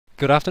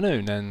Good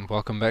afternoon and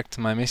welcome back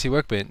to my messy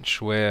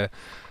workbench where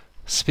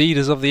speed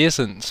is of the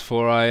essence,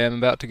 for I am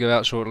about to go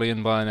out shortly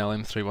and buy an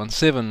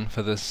LM317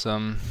 for this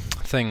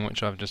thing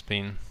which I've just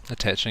been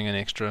attaching an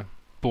extra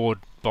board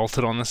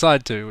bolted on the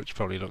side to, which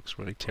probably looks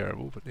really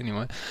terrible, but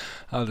anyway,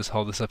 I'll just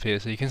hold this up here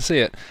so you can see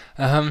it.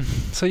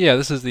 So yeah,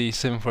 this is the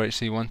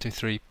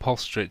 74HC123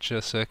 pulse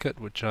stretcher circuit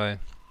which I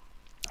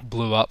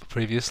blew up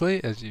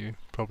previously, as you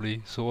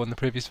probably saw in the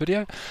previous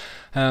video.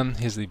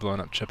 Here's the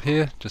blown up chip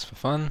here, just for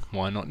fun,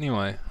 why not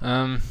anyway.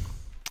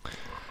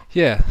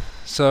 Yeah,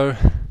 so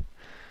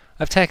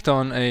I've tacked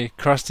on a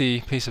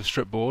crusty piece of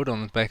strip board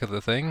on the back of the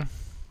thing,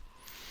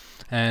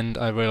 and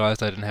I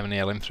realised I didn't have any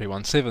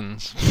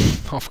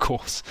LM317s, of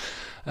course.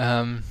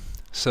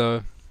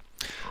 So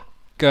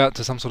go out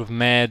to some sort of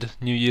mad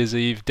New Year's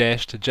Eve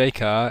dash to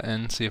Jaycar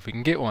and see if we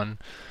can get one.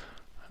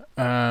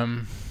 Yeah.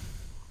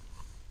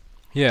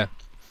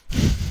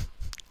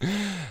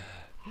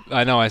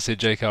 I know I said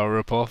Jaycar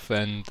rip-off,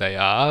 and they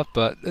are,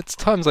 but it's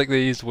times like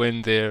these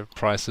when their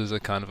prices are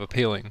kind of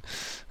appealing.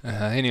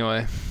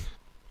 Anyway,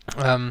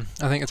 I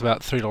think it's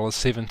about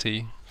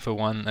 $3.70 for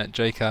one at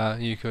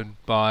Jaycar. You could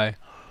buy,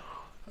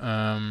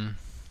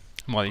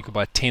 well, you could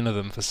buy 10 of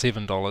them for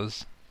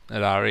 $7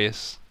 at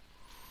RS.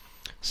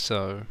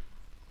 So,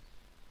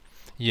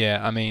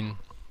 yeah, I mean,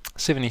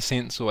 70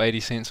 cents or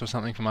 80 cents or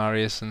something from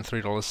RS and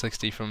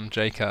 $3.60 from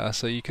Jaycar.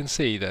 So you can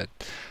see that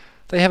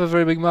they have a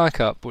very big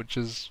markup, which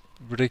is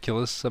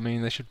ridiculous. I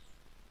mean, they should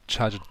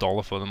charge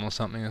 $1 for them or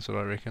something, that's what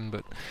I reckon.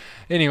 But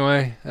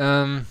anyway,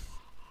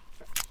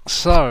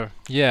 so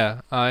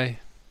yeah, I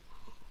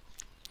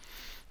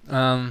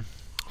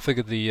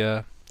figured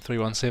the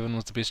 317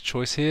 was the best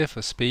choice here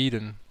for speed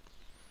and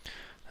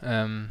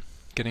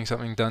getting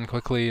something done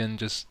quickly, and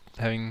just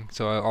having,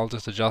 so I'll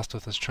just adjust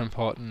with this trim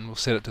pot and we'll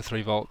set it to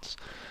 3 volts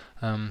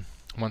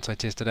once I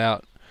test it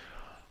out.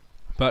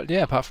 But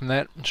yeah, apart from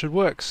that, it should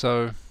work.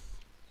 So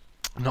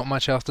not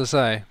much else to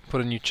say.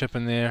 Put a new chip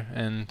in there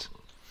and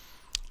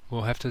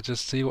we'll have to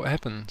just see what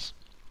happens.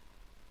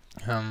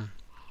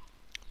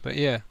 But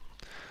yeah,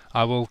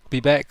 I will be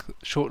back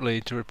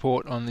shortly to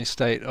report on the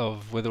state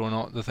of whether or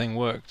not the thing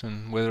worked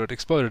and whether it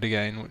exploded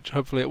again, which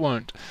hopefully it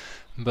won't.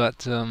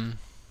 But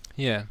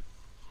yeah,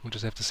 we'll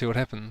just have to see what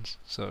happens.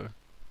 So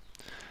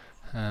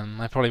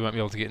I probably won't be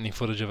able to get any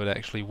footage of it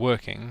actually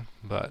working,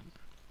 but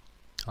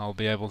I'll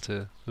be able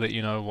to let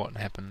you know what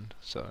happened.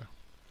 So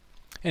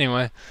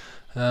anyway,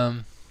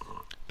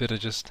 better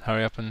just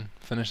hurry up and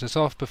finish this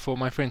off before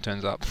my friend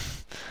turns up.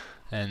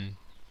 And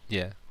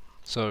yeah,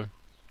 so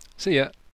see ya.